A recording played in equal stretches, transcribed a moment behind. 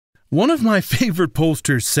One of my favorite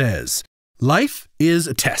posters says, "Life is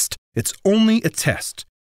a test. It's only a test."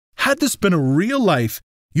 Had this been a real life,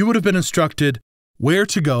 you would have been instructed where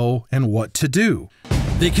to go and what to do.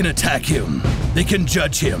 They can attack him, they can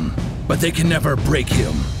judge him, but they can never break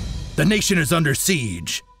him. The nation is under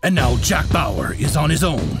siege, and now Jack Bauer is on his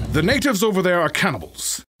own. The natives over there are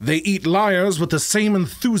cannibals. They eat liars with the same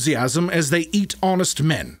enthusiasm as they eat honest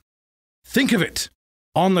men. Think of it.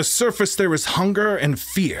 On the surface there is hunger and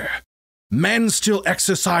fear. Men still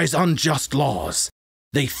exercise unjust laws.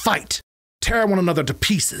 They fight, tear one another to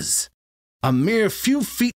pieces. A mere few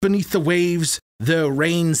feet beneath the waves, their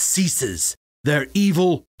reign ceases. Their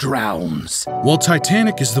evil drowns. While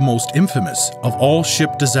Titanic is the most infamous of all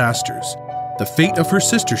ship disasters, the fate of her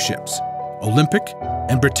sister ships, Olympic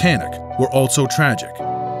and Britannic, were also tragic.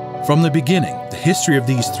 From the beginning, the history of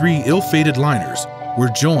these three ill-fated liners were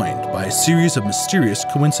joined by a series of mysterious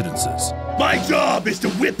coincidences. My job is to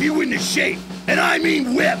whip you into shape, and I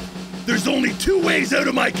mean whip. There's only two ways out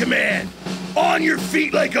of my command. On your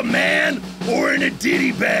feet like a man, or in a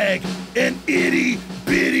ditty bag. An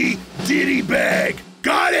itty-bitty ditty bag.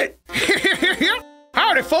 Got it?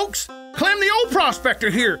 Howdy, folks. Clem the Old Prospector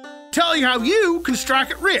here. Tell you how you can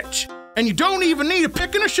strike it rich, and you don't even need a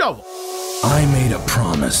pick and a shovel. I made a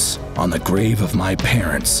promise on the grave of my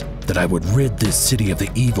parents that I would rid this city of the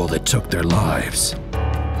evil that took their lives.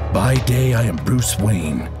 By day, I am Bruce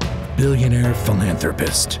Wayne, billionaire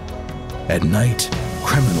philanthropist. At night,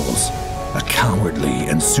 criminals, a cowardly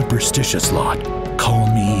and superstitious lot, call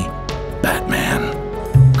me Batman.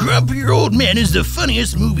 Grumpier Old Man is the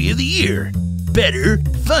funniest movie of the year. Better,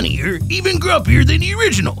 funnier, even grumpier than the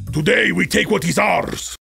original. Today we take what is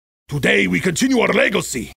ours. Today we continue our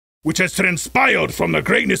legacy, which has transpired from the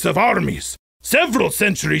greatness of armies, several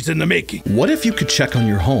centuries in the making. What if you could check on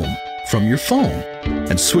your home from your phone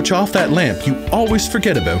and switch off that lamp you always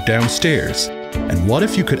forget about downstairs? And what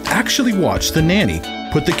if you could actually watch the nanny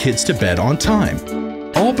put the kids to bed on time,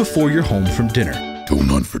 all before you're home from dinner? Don't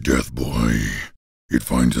hunt for death, boy. It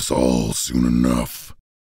finds us all soon enough.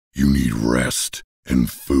 You need rest and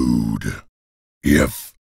food.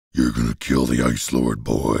 If you're gonna kill the Ice Lord,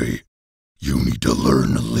 boy, you need to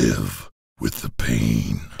learn to live with the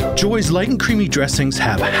pain. Joy's light and creamy dressings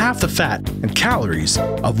have half the fat and calories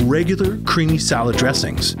of regular creamy salad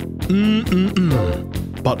dressings.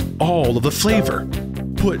 But all of the flavor.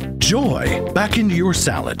 Put joy back into your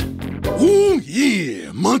salad. Oh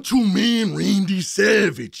yeah, Macho Man Randy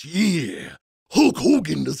Savage, yeah. Hulk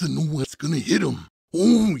Hogan doesn't know what's gonna hit him.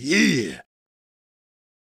 Oh yeah.